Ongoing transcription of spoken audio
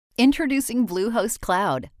Introducing Bluehost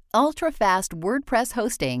Cloud, ultra-fast WordPress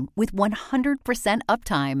hosting with 100%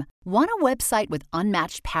 uptime. Want a website with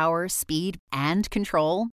unmatched power, speed, and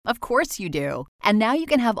control? Of course you do. And now you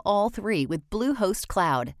can have all three with Bluehost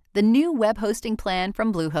Cloud, the new web hosting plan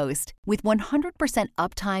from Bluehost. With 100%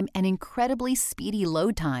 uptime and incredibly speedy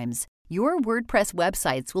load times, your WordPress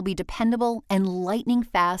websites will be dependable and lightning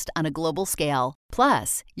fast on a global scale.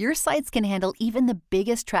 Plus, your sites can handle even the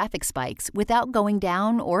biggest traffic spikes without going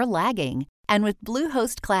down or lagging. And with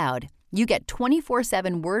Bluehost Cloud, you get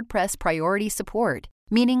 24/7 WordPress priority support,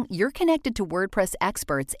 meaning you're connected to WordPress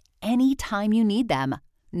experts anytime you need them.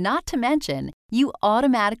 Not to mention, you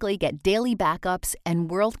automatically get daily backups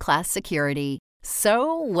and world-class security.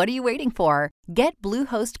 So, what are you waiting for? Get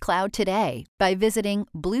Bluehost Cloud today by visiting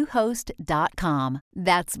Bluehost.com.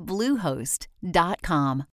 That's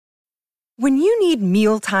Bluehost.com. When you need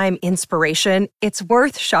mealtime inspiration, it's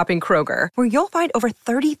worth shopping Kroger, where you'll find over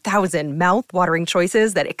 30,000 mouth-watering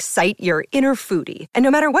choices that excite your inner foodie. And no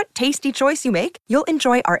matter what tasty choice you make, you'll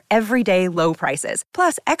enjoy our everyday low prices,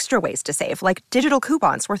 plus extra ways to save, like digital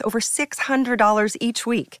coupons worth over $600 each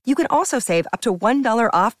week. You can also save up to $1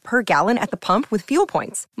 off per gallon at the pump with fuel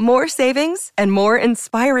points. More savings and more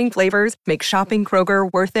inspiring flavors make shopping Kroger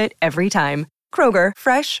worth it every time. Kroger,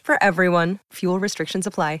 fresh for everyone. Fuel restrictions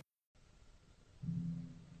apply.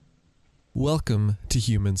 Welcome to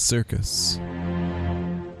Human Circus.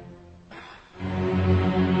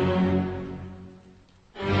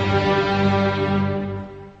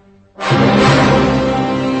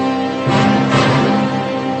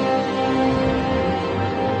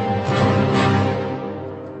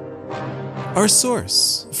 Our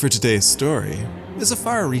source for today's story is a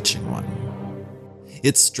far-reaching one.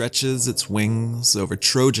 It stretches its wings over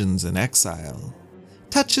Trojans in exile,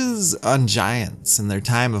 touches on giants in their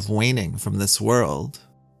time of waning from this world,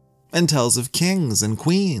 and tells of kings and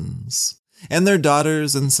queens and their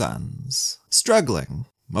daughters and sons struggling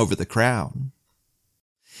over the crown.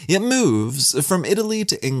 It moves from Italy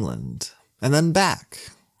to England and then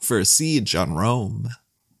back for a siege on Rome.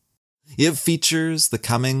 It features the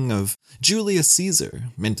coming of Julius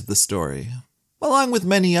Caesar into the story, along with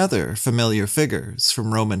many other familiar figures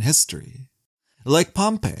from Roman history, like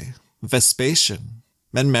Pompey, Vespasian,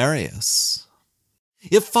 and Marius.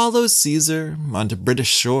 It follows Caesar onto British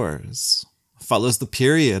shores, follows the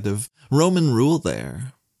period of Roman rule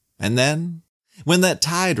there, and then, when that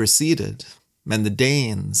tide receded, and the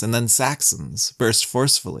Danes and then Saxons burst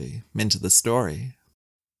forcefully into the story.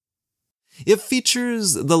 It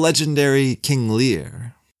features the legendary King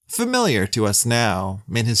Lear, familiar to us now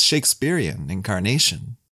in his Shakespearean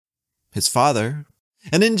incarnation. His father,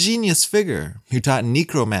 an ingenious figure who taught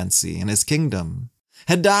necromancy in his kingdom,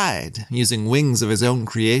 had died using wings of his own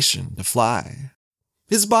creation to fly.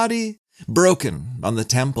 His body broken on the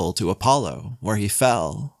temple to Apollo, where he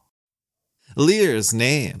fell. Lear's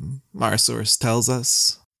name, our source tells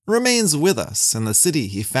us, remains with us in the city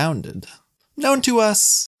he founded, known to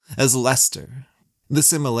us as Leicester. The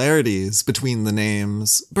similarities between the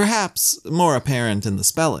names perhaps more apparent in the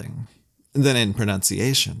spelling than in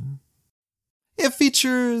pronunciation. It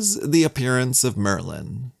features the appearance of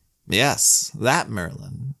Merlin. Yes, that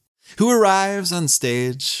Merlin, who arrives on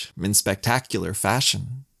stage in spectacular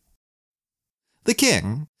fashion. The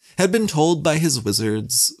king had been told by his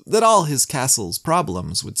wizards that all his castle's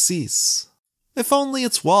problems would cease, if only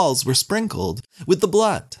its walls were sprinkled with the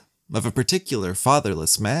blood of a particular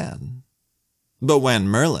fatherless man. But when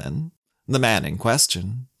Merlin, the man in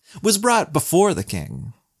question, was brought before the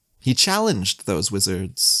king, he challenged those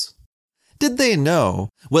wizards. Did they know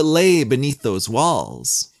what lay beneath those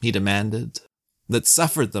walls, he demanded, that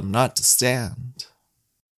suffered them not to stand?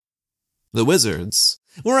 The wizards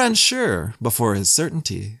were unsure before his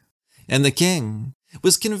certainty, and the king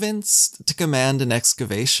was convinced to command an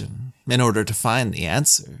excavation in order to find the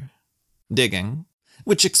answer. Digging,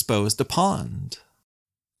 which exposed a pond.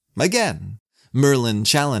 Again, Merlin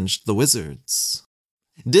challenged the wizards.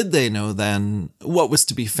 Did they know then what was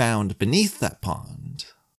to be found beneath that pond?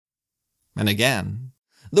 And again,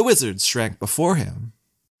 the wizards shrank before him,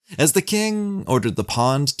 as the king ordered the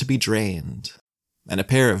pond to be drained, and a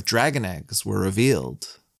pair of dragon eggs were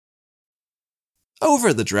revealed.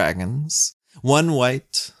 Over the dragons, one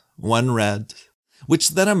white, one red,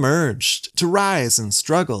 which then emerged to rise and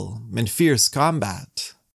struggle in fierce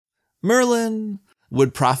combat, Merlin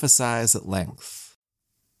would prophesize at length.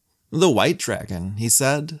 The white dragon, he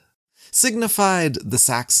said, signified the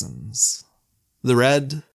Saxons. The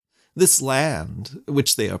red, this land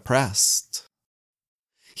which they oppressed.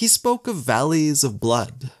 He spoke of valleys of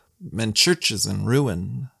blood and churches in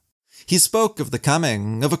ruin. He spoke of the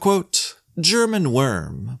coming of a, quote, German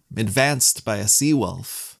worm advanced by a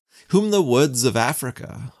sea-wolf, whom the woods of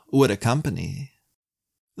Africa would accompany.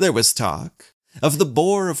 There was talk of the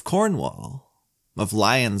boar of Cornwall, of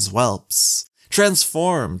lions' whelps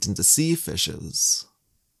transformed into sea fishes,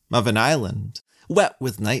 of an island wet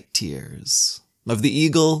with night tears, of the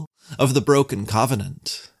eagle of the broken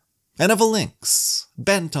covenant, and of a lynx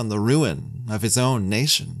bent on the ruin of his own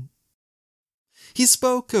nation. He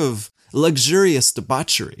spoke of luxurious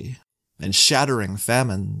debauchery and shattering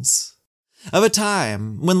famines, of a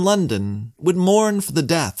time when London would mourn for the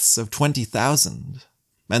deaths of 20,000,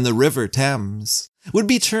 and the River Thames would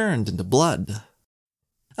be turned into blood,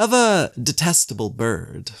 of a detestable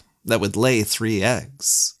bird that would lay 3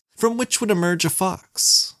 eggs, from which would emerge a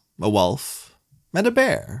fox, a wolf, and a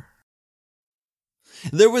bear.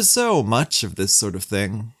 There was so much of this sort of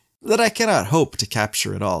thing that I cannot hope to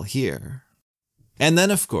capture it all here. And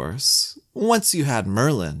then, of course, once you had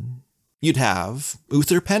Merlin, you'd have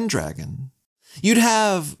Uther Pendragon. You'd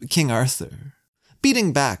have King Arthur,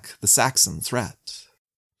 beating back the Saxon threat.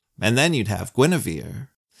 And then you'd have Guinevere,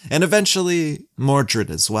 and eventually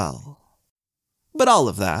Mordred as well. But all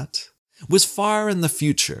of that was far in the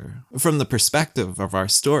future from the perspective of our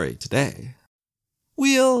story today.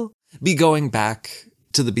 We'll be going back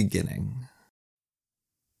to the beginning.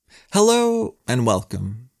 Hello and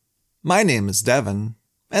welcome. My name is Devin,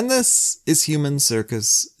 and this is Human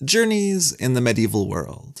Circus Journeys in the Medieval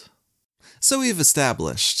World. So we've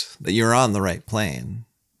established that you're on the right plane.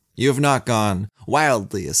 You have not gone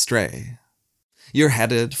wildly astray. You're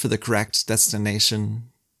headed for the correct destination,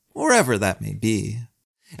 wherever that may be.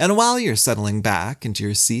 And while you're settling back into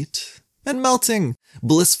your seat and melting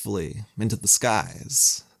blissfully into the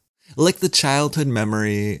skies, like the childhood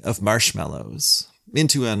memory of marshmallows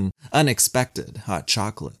into an unexpected hot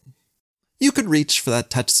chocolate, you could reach for that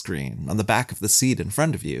touchscreen on the back of the seat in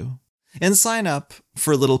front of you and sign up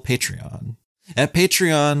for a little Patreon at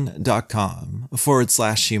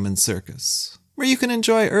patreon.com/Human Circus, where you can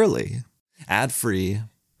enjoy early, ad-free,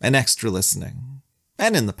 and extra listening,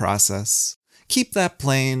 and in the process, keep that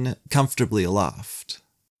plane comfortably aloft.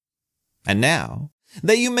 And now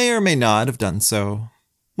that you may or may not have done so,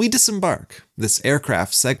 we disembark this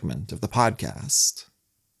aircraft segment of the podcast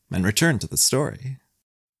and return to the story.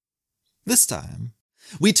 This time,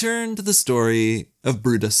 we turn to the story of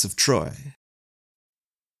Brutus of Troy.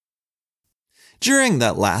 During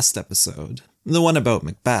that last episode, the one about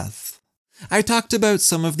Macbeth, I talked about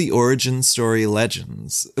some of the origin story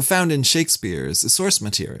legends found in Shakespeare's source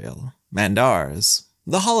material, and ours,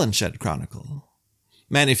 the Holinshed Chronicle.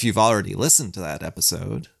 And if you've already listened to that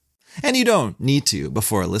episode, and you don't need to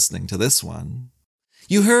before listening to this one,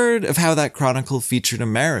 you heard of how that chronicle featured a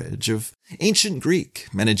marriage of ancient Greek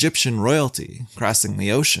and Egyptian royalty crossing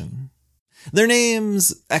the ocean. Their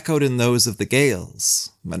names echoed in those of the Gaels,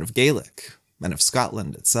 and of Gaelic, and of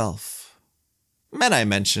Scotland itself. And I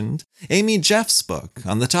mentioned Amy Jeff's book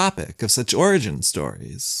on the topic of such origin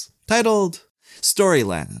stories, titled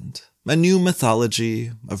Storyland, A New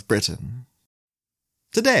Mythology of Britain.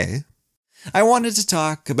 Today, I wanted to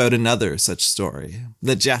talk about another such story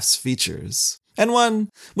that Jeff's features, and one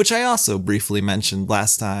which I also briefly mentioned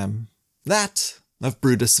last time, that of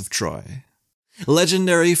Brutus of Troy,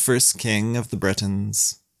 legendary first king of the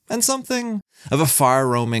Britons, and something of a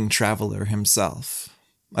far-roaming traveler himself,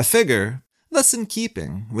 a figure thus in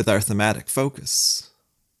keeping with our thematic focus.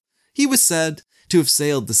 He was said to have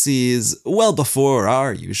sailed the seas well before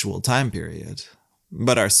our usual time period,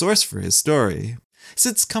 but our source for his story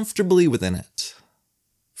sits comfortably within it.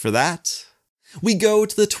 For that, we go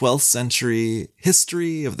to the 12th century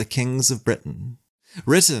History of the Kings of Britain,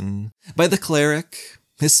 written by the cleric,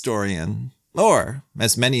 historian, or,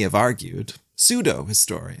 as many have argued,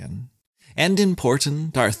 pseudo-historian, and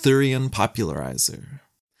important Arthurian popularizer,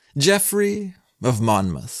 Geoffrey of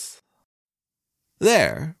Monmouth.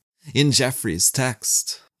 There, in Geoffrey's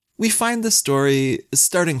text, we find the story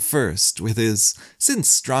starting first with his since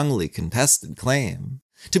strongly contested claim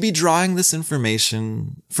to be drawing this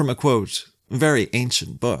information from a, quote, very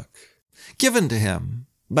ancient book, given to him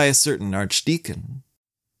by a certain archdeacon.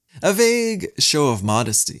 A vague show of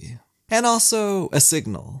modesty, and also a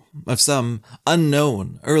signal of some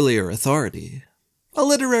unknown earlier authority, a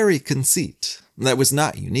literary conceit that was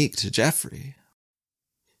not unique to Geoffrey.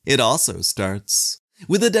 It also starts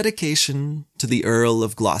with a dedication to the Earl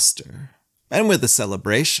of Gloucester, and with a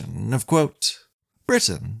celebration of, quote,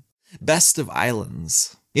 Britain, best of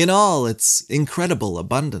islands, in all its incredible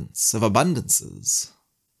abundance of abundances,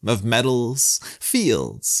 of meadows,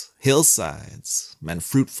 fields, hillsides, and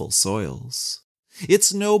fruitful soils,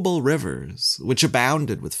 its noble rivers, which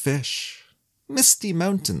abounded with fish, misty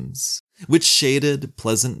mountains, which shaded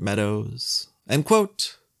pleasant meadows, and,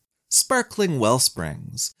 quote, sparkling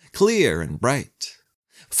wellsprings, clear and bright,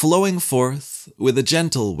 flowing forth with a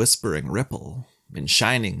gentle whispering ripple in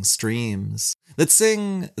shining streams that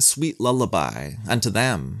sing a sweet lullaby unto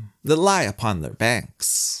them that lie upon their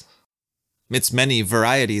banks. Its many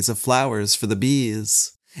varieties of flowers for the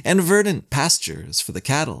bees, and verdant pastures for the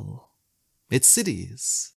cattle. Its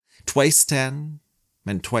cities, twice 10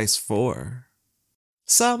 and twice 4.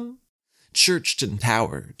 Some churched and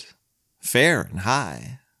towered, fair and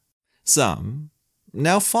high. Some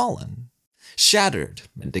now fallen, shattered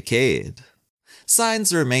and decayed,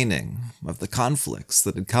 signs remaining of the conflicts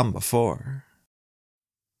that had come before.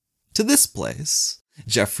 To this place,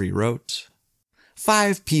 Geoffrey wrote,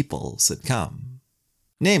 5 peoples had come,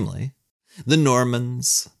 namely, the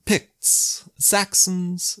Normans, Picts,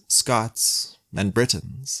 Saxons, Scots, and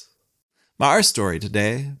Britons. Our story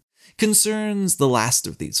today concerns the last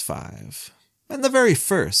of these 5, and the very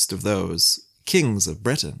first of those kings of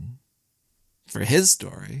Britain. For his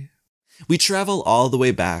story, we travel all the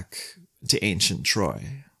way back to ancient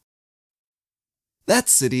Troy. That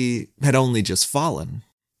city had only just fallen,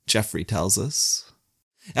 Geoffrey tells us,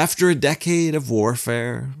 after a decade of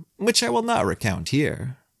warfare, which I will not recount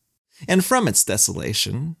here, and from its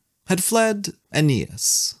desolation had fled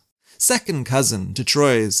Aeneas, second cousin to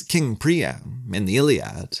Troy's King Priam in the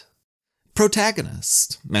Iliad,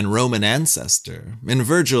 protagonist and Roman ancestor in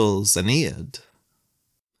Virgil's Aeneid.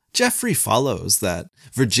 Geoffrey follows that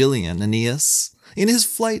Virgilian Aeneas in his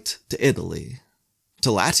flight to Italy,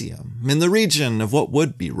 to Latium in the region of what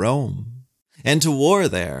would be Rome, and to war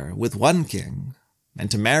there with one king, and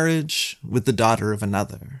to marriage with the daughter of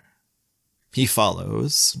another. He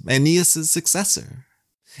follows Aeneas' successor,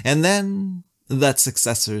 and then that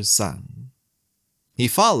successor's son. He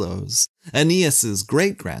follows Aeneas'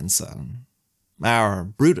 great-grandson, our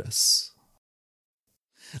Brutus.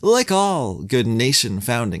 Like all good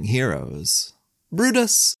nation-founding heroes,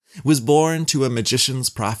 Brutus was born to a magician's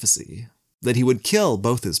prophecy that he would kill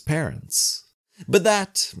both his parents, but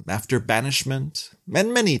that, after banishment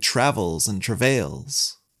and many travels and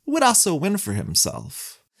travails, would also win for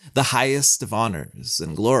himself the highest of honors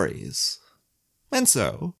and glories. And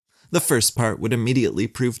so, the first part would immediately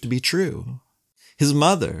prove to be true. His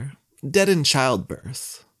mother, dead in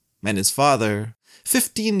childbirth, and his father,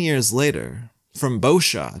 15 years later, from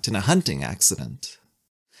bowshot in a hunting accident.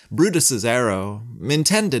 Brutus's arrow,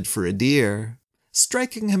 intended for a deer,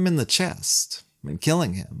 striking him in the chest and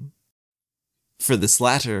killing him. For this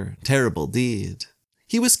latter terrible deed,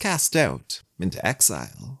 he was cast out into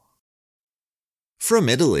exile. From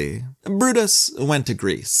Italy, Brutus went to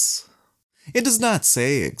Greece. It does not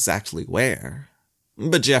say exactly where,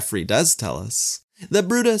 but Geoffrey does tell us that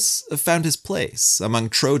Brutus found his place among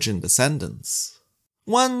Trojan descendants,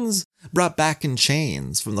 ones brought back in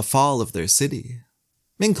chains from the fall of their city,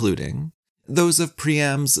 including those of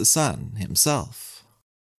Priam's son himself.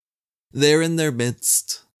 There in their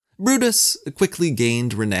midst, Brutus quickly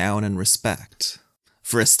gained renown and respect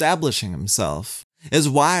for establishing himself as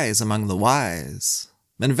wise among the wise,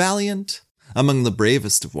 and valiant among the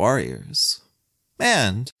bravest of warriors,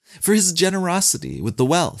 and for his generosity with the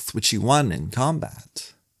wealth which he won in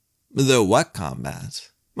combat. Though what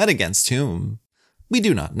combat, and against whom, we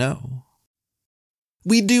do not know.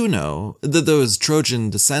 We do know that those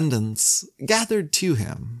Trojan descendants gathered to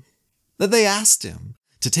him, that they asked him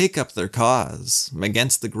to take up their cause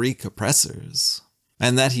against the Greek oppressors,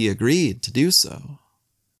 and that he agreed to do so.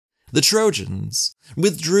 The Trojans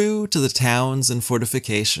withdrew to the towns and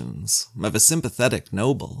fortifications of a sympathetic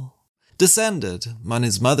noble, descended on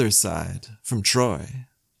his mother's side from Troy.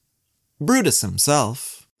 Brutus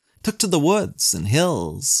himself took to the woods and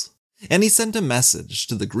hills, and he sent a message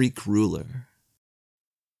to the Greek ruler.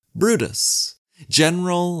 Brutus,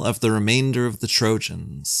 general of the remainder of the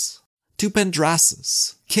Trojans, to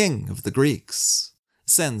Pendrasus, king of the Greeks,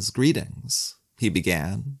 sends greetings, he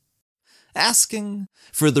began, asking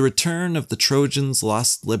for the return of the Trojans'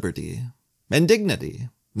 lost liberty and dignity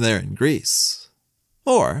there in Greece.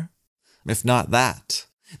 Or, if not that,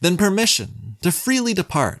 then permission to freely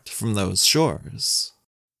depart from those shores.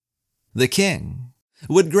 The king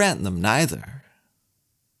would grant them neither.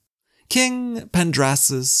 King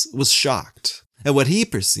Pendrasus was shocked at what he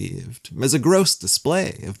perceived as a gross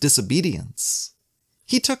display of disobedience.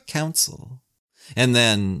 He took counsel, and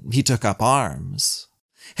then he took up arms,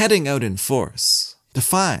 heading out in force to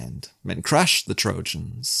find and crush the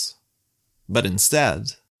Trojans. But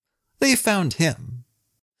instead, they found him.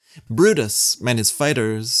 Brutus and his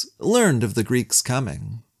fighters learned of the Greeks'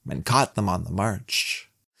 coming and caught them on the march,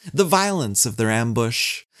 the violence of their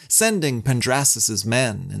ambush sending Pendrasus's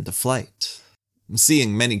men into flight,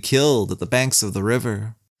 seeing many killed at the banks of the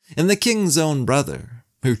river, and the king's own brother,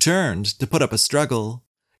 who turned to put up a struggle,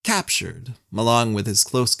 captured along with his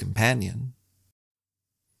close companion.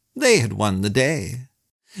 They had won the day,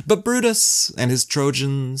 but Brutus and his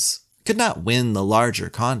Trojans could not win the larger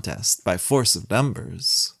contest by force of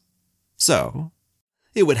numbers. So,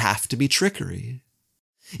 it would have to be trickery.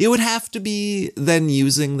 It would have to be then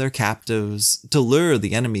using their captives to lure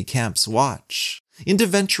the enemy camp's watch into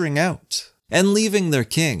venturing out and leaving their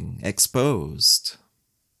king exposed.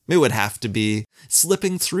 It would have to be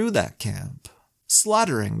slipping through that camp,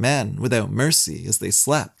 slaughtering men without mercy as they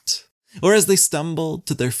slept, or as they stumbled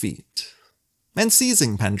to their feet, and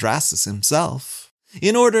seizing Pendrasus himself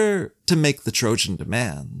in order to make the Trojan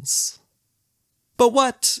demands. But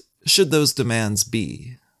what should those demands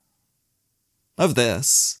be? Of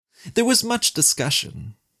this, there was much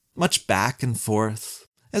discussion, much back and forth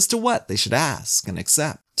as to what they should ask and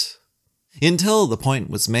accept, until the point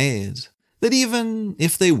was made that even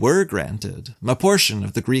if they were granted a portion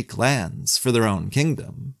of the Greek lands for their own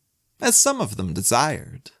kingdom, as some of them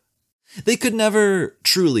desired, they could never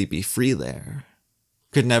truly be free there,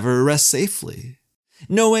 could never rest safely,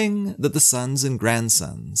 knowing that the sons and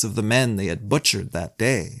grandsons of the men they had butchered that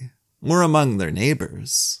day were among their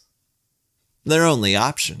neighbors. Their only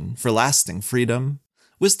option for lasting freedom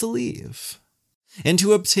was to leave, and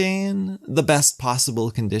to obtain the best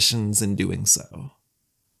possible conditions in doing so.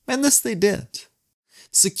 And this they did,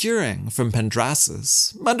 securing from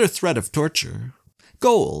Pendrasus, under threat of torture,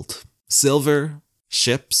 gold, silver,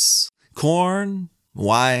 ships, corn,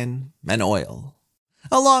 wine, and oil,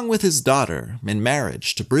 along with his daughter in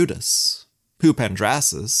marriage to Brutus, who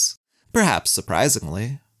Pendrasus, perhaps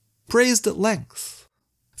surprisingly, praised at length.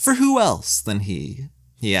 For who else than he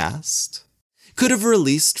asked, could have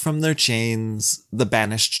released from their chains the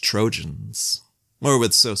banished Trojans, or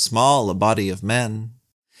with so small a body of men,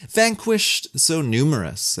 vanquished so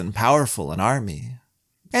numerous and powerful an army,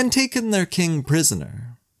 and taken their king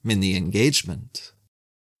prisoner in the engagement?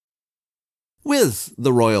 With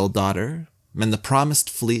the royal daughter and the promised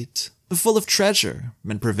fleet full of treasure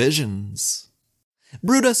and provisions,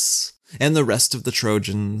 Brutus and the rest of the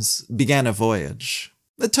Trojans began a voyage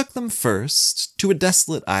that took them first to a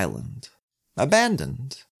desolate island,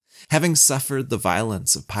 abandoned, having suffered the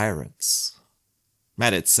violence of pirates.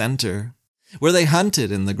 At its center, where they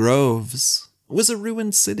hunted in the groves, was a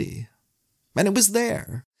ruined city, and it was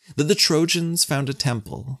there that the Trojans found a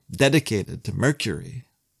temple dedicated to Mercury,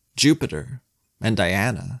 Jupiter, and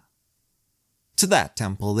Diana. To that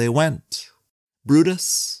temple they went,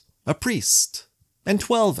 Brutus, a priest, and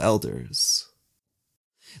 12 elders.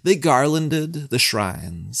 They garlanded the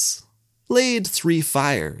shrines, laid 3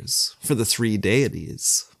 fires for the 3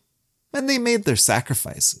 deities, and they made their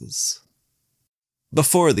sacrifices.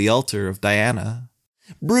 Before the altar of Diana,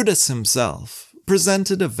 Brutus himself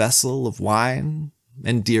presented a vessel of wine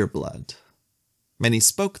and deer blood, and he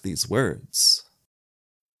spoke these words: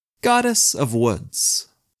 "Goddess of woods,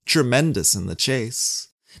 tremendous in the chase,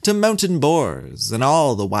 to mountain boars and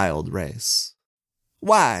all the wild race,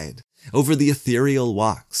 wide over the ethereal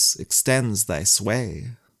walks extends thy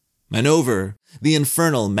sway, and over the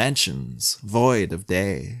infernal mansions void of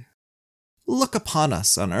day. Look upon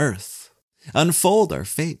us on earth, unfold our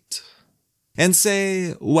fate, and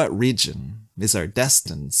say what region is our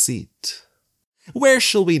destined seat. Where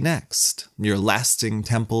shall we next your lasting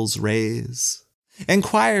temples raise, and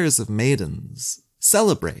choirs of maidens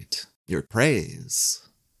celebrate your praise?"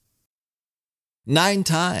 9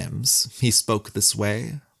 times he spoke this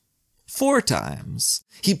way. 4 times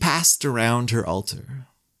he passed around her altar.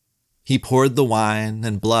 He poured the wine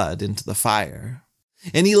and blood into the fire,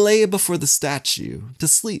 and he lay before the statue to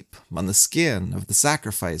sleep on the skin of the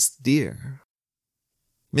sacrificed deer.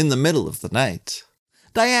 In the middle of the night,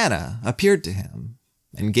 Diana appeared to him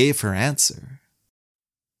and gave her answer.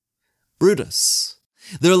 "Brutus,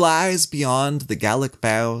 there lies beyond the Gallic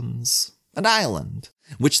bounds an island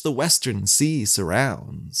which the western sea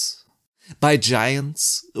surrounds. By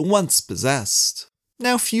giants once possessed,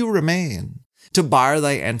 now few remain, to bar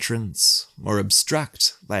thy entrance or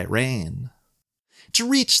obstruct thy reign. To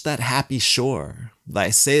reach that happy shore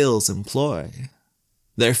thy sails employ,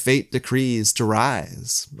 their fate decrees to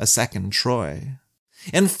rise a second Troy,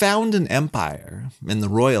 and found an empire in the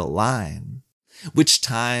royal line, which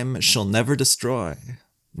time shall never destroy,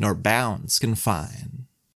 nor bounds confine."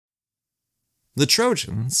 The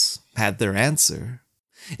Trojans had their answer,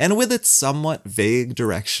 and with its somewhat vague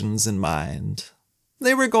directions in mind,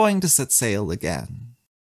 they were going to set sail again.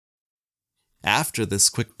 After this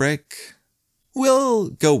quick break, We'll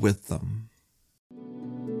go with them.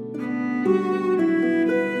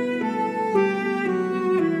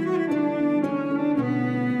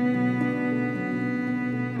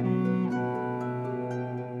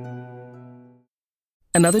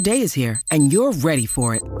 Another day is here, and you're ready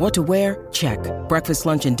for it. What to wear? Check. Breakfast,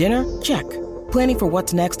 lunch, and dinner? Check. Planning for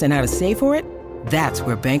what's next and how to save for it? That's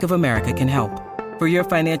where Bank of America can help. For your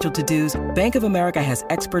financial to-dos, Bank of America has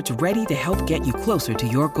experts ready to help get you closer to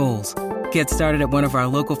your goals. Get started at one of our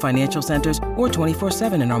local financial centers or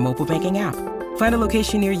 24/7 in our mobile banking app. Find a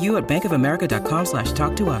location near you at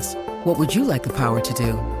bankofamerica.com/talktous. What would you like the power to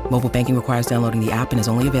do? Mobile banking requires downloading the app and is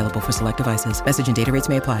only available for select devices. Message and data rates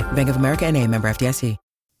may apply. Bank of America N.A., member FDIC.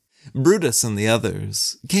 Brutus and the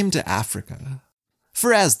others came to Africa,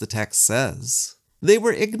 for as the text says, they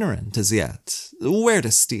were ignorant as yet where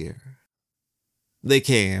to steer. They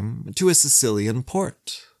came to a Sicilian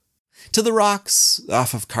port, to the rocks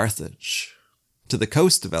off of Carthage, to the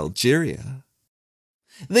coast of Algeria.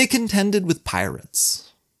 They contended with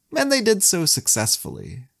pirates, and they did so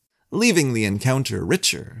successfully, leaving the encounter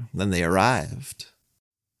richer than they arrived.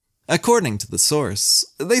 According to the source,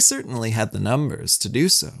 they certainly had the numbers to do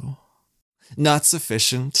so. Not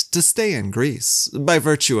sufficient to stay in Greece by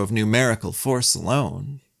virtue of numerical force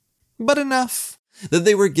alone, but enough that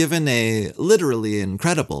they were given a literally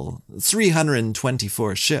incredible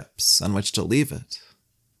 324 ships on which to leave it.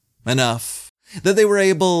 Enough that they were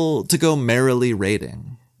able to go merrily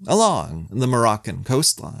raiding along the Moroccan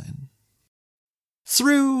coastline.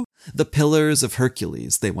 Through the Pillars of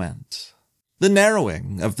Hercules they went, the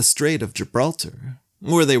narrowing of the Strait of Gibraltar,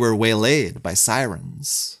 where they were waylaid by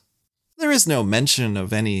sirens. There is no mention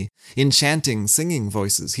of any enchanting singing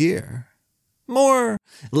voices here. More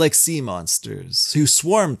like sea monsters who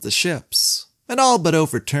swarmed the ships and all but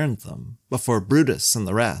overturned them before Brutus and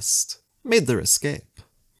the rest made their escape.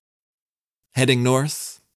 Heading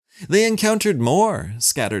north, they encountered more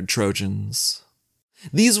scattered Trojans.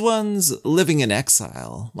 These ones living in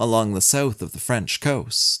exile along the south of the French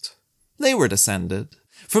coast. They were descended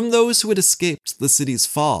from those who had escaped the city's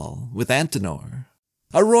fall with Antenor,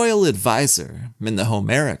 a royal advisor in the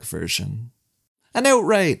Homeric version, an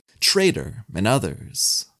outright traitor in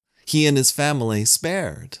others. He and his family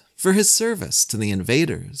spared for his service to the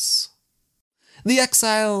invaders. The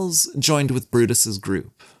exiles joined with Brutus's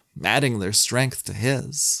group, adding their strength to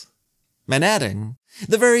his, and adding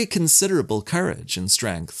the very considerable courage and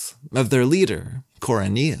strength of their leader,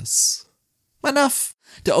 Corinius. Enough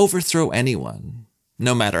to overthrow anyone,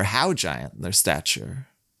 no matter how giant their stature.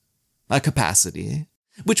 A capacity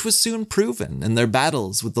which was soon proven in their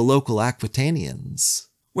battles with the local Aquitanians,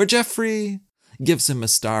 where Geoffrey gives him a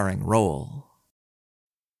starring role.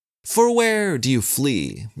 "For where do you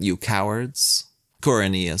flee, you cowards?"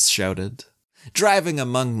 Corinius shouted, driving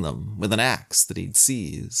among them with an axe that he'd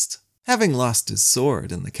seized, having lost his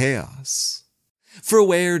sword in the chaos. "For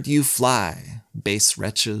where do you fly, base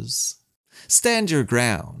wretches? Stand your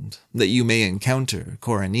ground, that you may encounter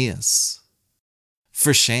Corinius.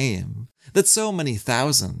 For shame that so many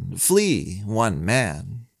thousand flee one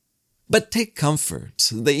man. But take comfort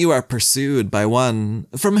that you are pursued by one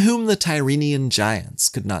from whom the Tyrrhenian giants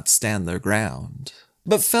could not stand their ground,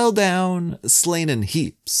 but fell down slain in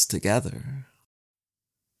heaps together."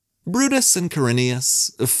 Brutus and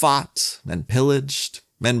Corinius fought and pillaged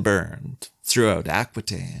and burned throughout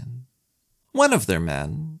Aquitaine. One of their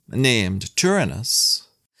men, named Turinus,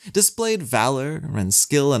 displayed valor and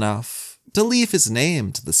skill enough to leave his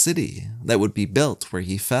name to the city that would be built where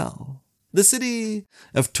he fell, the city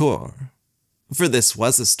of Troy. For this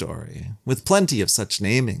was a story with plenty of such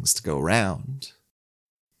namings to go round.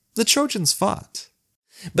 The Trojans fought,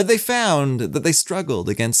 but they found that they struggled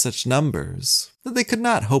against such numbers that they could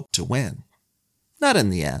not hope to win. Not in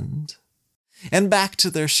the end. And back to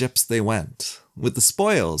their ships they went, with the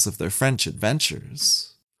spoils of their French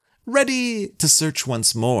adventures, ready to search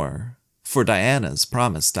once more for Diana's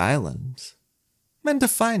promised island, and to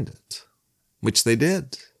find it, which they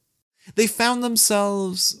did. They found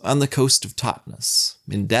themselves on the coast of Totnes,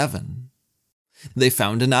 in Devon. They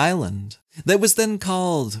found an island that was then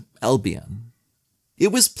called Albion.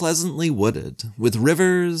 It was pleasantly wooded, with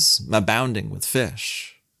rivers abounding with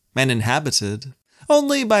fish, and inhabited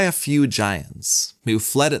only by a few giants who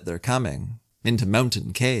fled at their coming into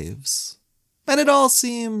mountain caves. And it all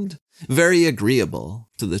seemed very agreeable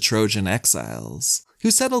to the Trojan exiles who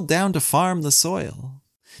settled down to farm the soil,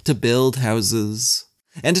 to build houses,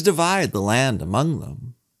 and to divide the land among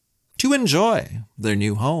them, to enjoy their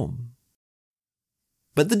new home.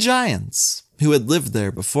 But the giants who had lived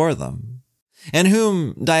there before them, and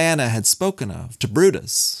whom Diana had spoken of to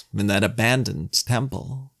Brutus in that abandoned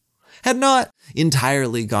temple, had not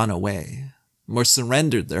entirely gone away or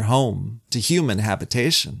surrendered their home to human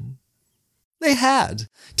habitation. They had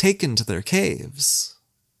taken to their caves,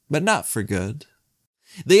 but not for good.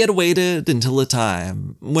 They had waited until a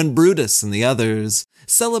time when Brutus and the others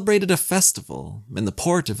celebrated a festival in the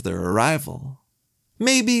port of their arrival.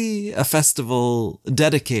 Maybe a festival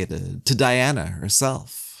dedicated to Diana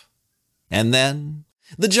herself. And then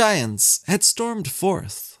the giants had stormed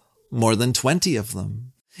forth, more than 20 of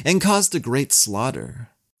them, and caused a great slaughter,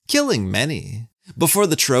 killing many, before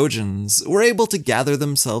the Trojans were able to gather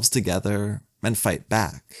themselves together and fight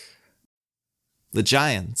back. The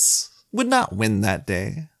giants would not win that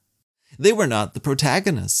day. They were not the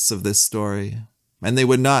protagonists of this story, and they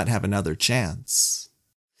would not have another chance.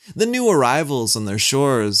 The new arrivals on their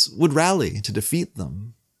shores would rally to defeat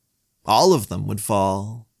them. All of them would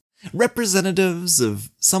fall, representatives of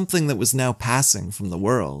something that was now passing from the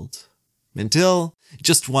world, until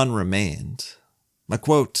just one remained. A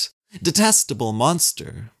quote, detestable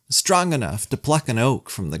monster, strong enough to pluck an oak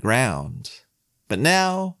from the ground, but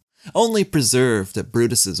now only preserved at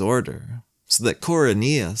Brutus's order, so that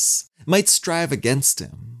Coryneus might strive against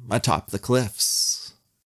him atop the cliffs.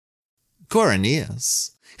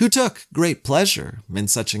 Coryneus, who took great pleasure in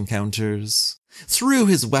such encounters, threw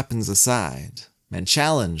his weapons aside and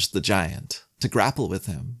challenged the giant to grapple with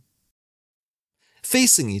him.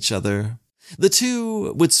 Facing each other, the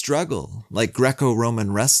two would struggle like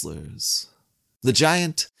Greco-Roman wrestlers. The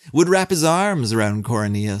giant would wrap his arms around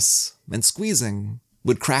Coryneus, and squeezing,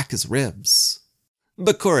 would crack his ribs.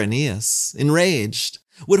 But Coryneus, enraged,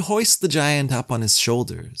 would hoist the giant up on his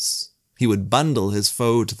shoulders. He would bundle his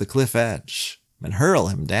foe to the cliff edge and hurl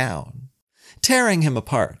him down, tearing him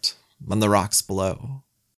apart on the rocks below.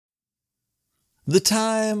 The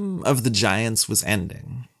time of the giants was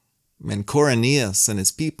ending, and Coryneus and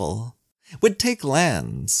his people would take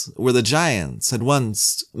lands where the giants had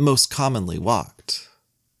once most commonly walked.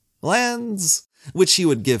 Lands which he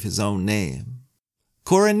would give his own name,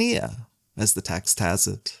 Corynea, as the text has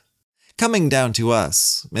it, coming down to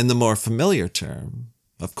us in the more familiar term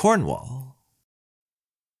of Cornwall.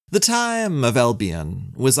 The time of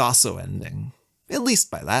Albion was also ending, at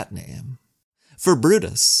least by that name, for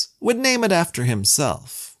Brutus would name it after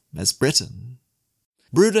himself as Britain.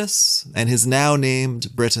 Brutus and his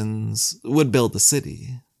now-named Britons would build a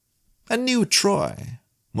city, a new Troy,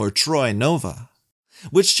 or Troy Nova,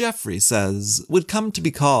 which Geoffrey says would come to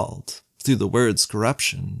be called, through the word's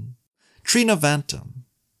corruption, Trinovantum,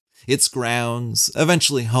 its grounds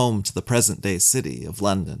eventually home to the present-day city of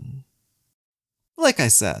London. Like I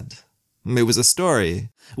said, it was a story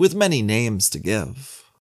with many names to give.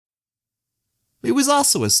 It was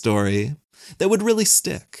also a story that would really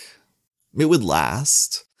stick. It would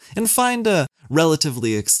last and find a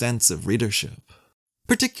relatively extensive readership,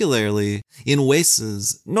 particularly in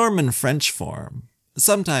Wace's Norman French form,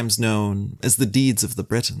 sometimes known as the Deeds of the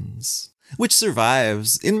Britons, which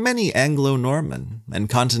survives in many Anglo-Norman and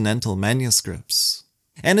continental manuscripts,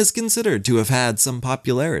 and is considered to have had some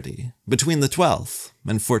popularity between the 12th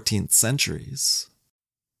and 14th centuries.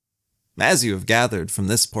 As you have gathered from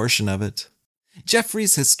this portion of it,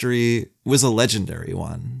 Geoffrey's history was a legendary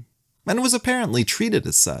one, and was apparently treated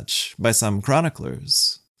as such by some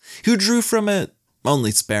chroniclers, who drew from it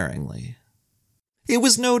only sparingly. It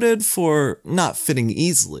was noted for not fitting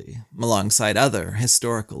easily alongside other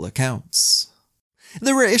historical accounts.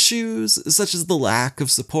 There were issues such as the lack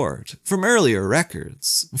of support from earlier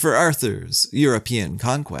records for Arthur's European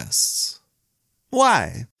conquests.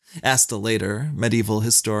 Why, asked a later medieval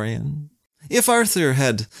historian, if Arthur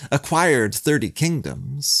had acquired 30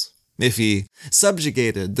 kingdoms, if he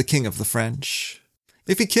subjugated the king of the French,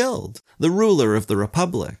 if he killed the ruler of the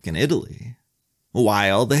Republic in Italy, why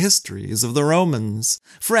all the histories of the Romans,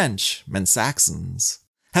 French, and Saxons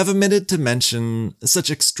have omitted to mention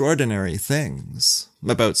such extraordinary things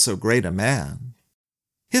about so great a man?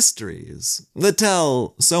 Histories that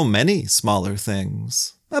tell so many smaller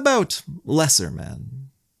things about lesser men.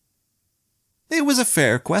 It was a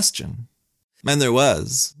fair question, and there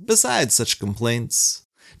was, besides such complaints,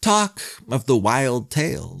 talk of the wild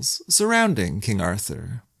tales surrounding King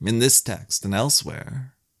Arthur in this text and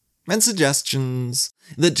elsewhere, and suggestions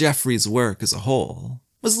that Geoffrey's work as a whole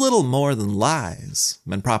was little more than lies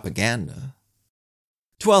and propaganda.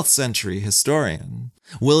 12th century historian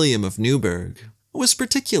William of Newburgh was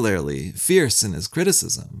particularly fierce in his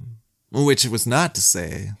criticism, which was not to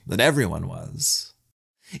say that everyone was.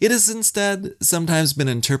 It has instead sometimes been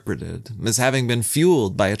interpreted as having been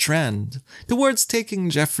fueled by a trend towards taking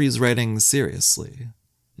Geoffrey's writings seriously,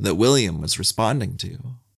 that William was responding to.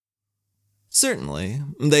 Certainly,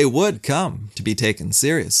 they would come to be taken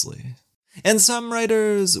seriously, and some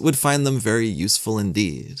writers would find them very useful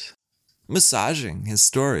indeed, massaging his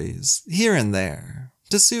stories here and there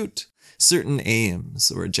to suit certain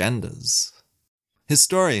aims or agendas.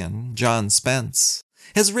 Historian John Spence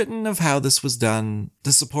has written of how this was done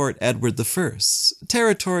to support Edward I's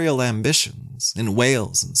territorial ambitions in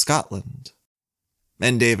Wales and Scotland,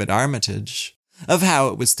 and David Armitage of how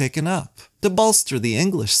it was taken up to bolster the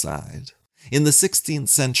English side in the 16th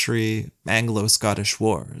century Anglo-Scottish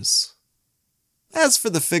Wars. As for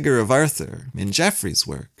the figure of Arthur in Geoffrey's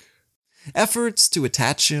work, efforts to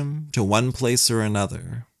attach him to one place or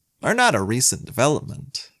another are not a recent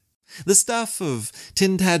development. The stuff of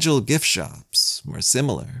Tintagel gift shops were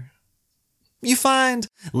similar. You find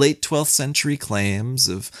late 12th century claims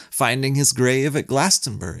of finding his grave at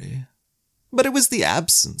Glastonbury, but it was the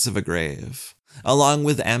absence of a grave, along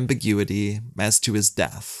with ambiguity as to his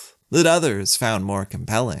death, that others found more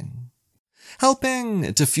compelling,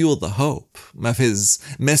 helping to fuel the hope of his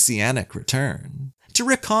messianic return to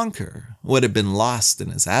reconquer what had been lost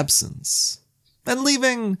in his absence, and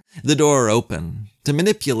leaving the door open to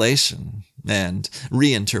manipulation and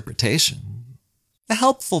reinterpretation, a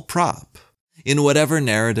helpful prop in whatever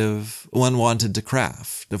narrative one wanted to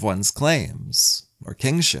craft of one's claims or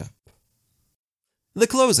kingship. The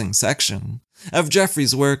closing section of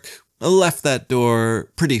Geoffrey's work left that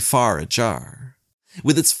door pretty far ajar,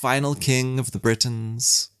 with its final king of the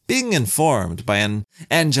Britons being informed by an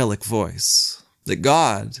angelic voice that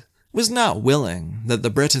God was not willing that the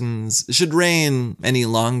Britons should reign any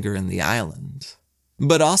longer in the island,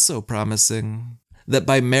 but also promising that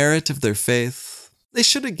by merit of their faith they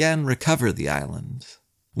should again recover the island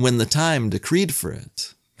when the time decreed for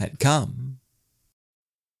it had come.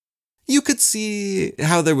 You could see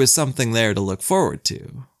how there was something there to look forward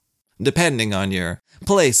to, depending on your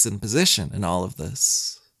place and position in all of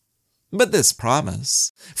this. But this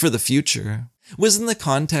promise for the future was in the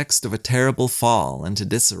context of a terrible fall into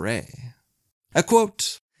disarray. A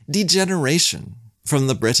quote, degeneration from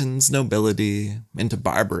the Britons' nobility into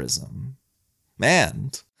barbarism,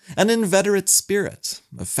 and an inveterate spirit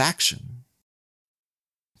of faction.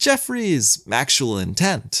 Geoffrey's actual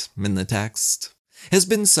intent in the text has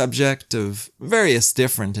been subject of various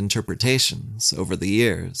different interpretations over the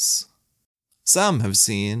years. Some have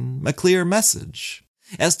seen a clear message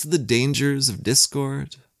as to the dangers of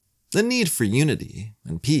discord, the need for unity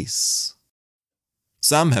and peace.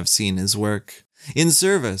 Some have seen his work in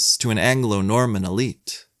service to an Anglo-Norman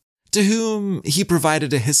elite, to whom he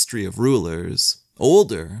provided a history of rulers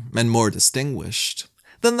older and more distinguished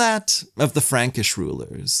than that of the Frankish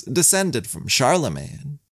rulers descended from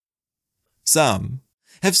Charlemagne. Some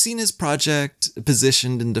have seen his project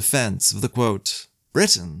positioned in defense of the, quote,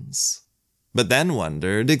 Britons, but then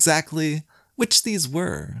wondered exactly which these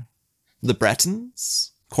were, the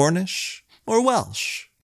Bretons, Cornish, or Welsh,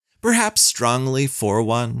 perhaps strongly for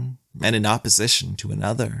one and in opposition to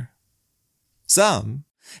another. Some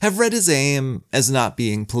have read his aim as not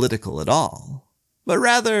being political at all, but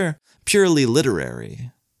rather purely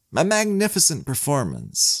literary, a magnificent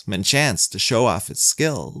performance and chance to show off his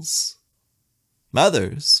skills.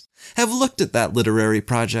 Others have looked at that literary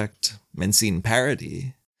project and seen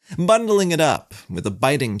parody, bundling it up with a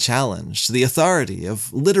biting challenge to the authority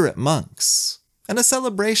of literate monks and a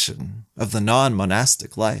celebration of the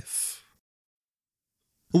non-monastic life.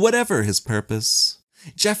 Whatever his purpose,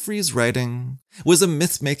 Geoffrey's writing was a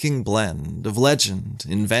myth-making blend of legend,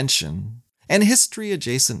 invention, and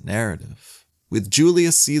history-adjacent narrative, with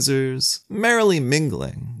Julius Caesar's merrily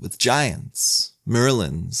mingling with giants,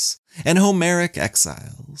 Merlins, and Homeric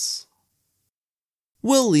exiles.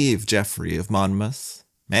 We'll leave Geoffrey of Monmouth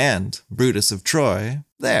and Brutus of Troy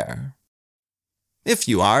there. If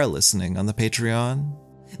you are listening on the Patreon,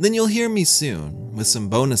 then you'll hear me soon with some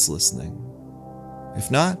bonus listening. If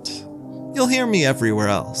not, you'll hear me everywhere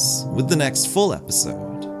else with the next full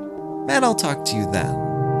episode, and I'll talk to you then.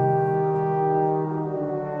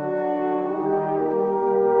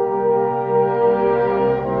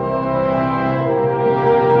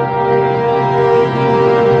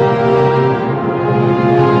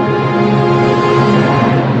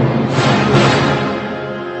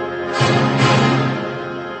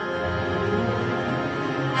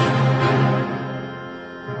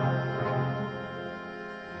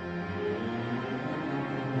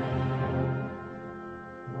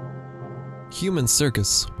 Human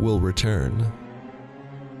Circus will return.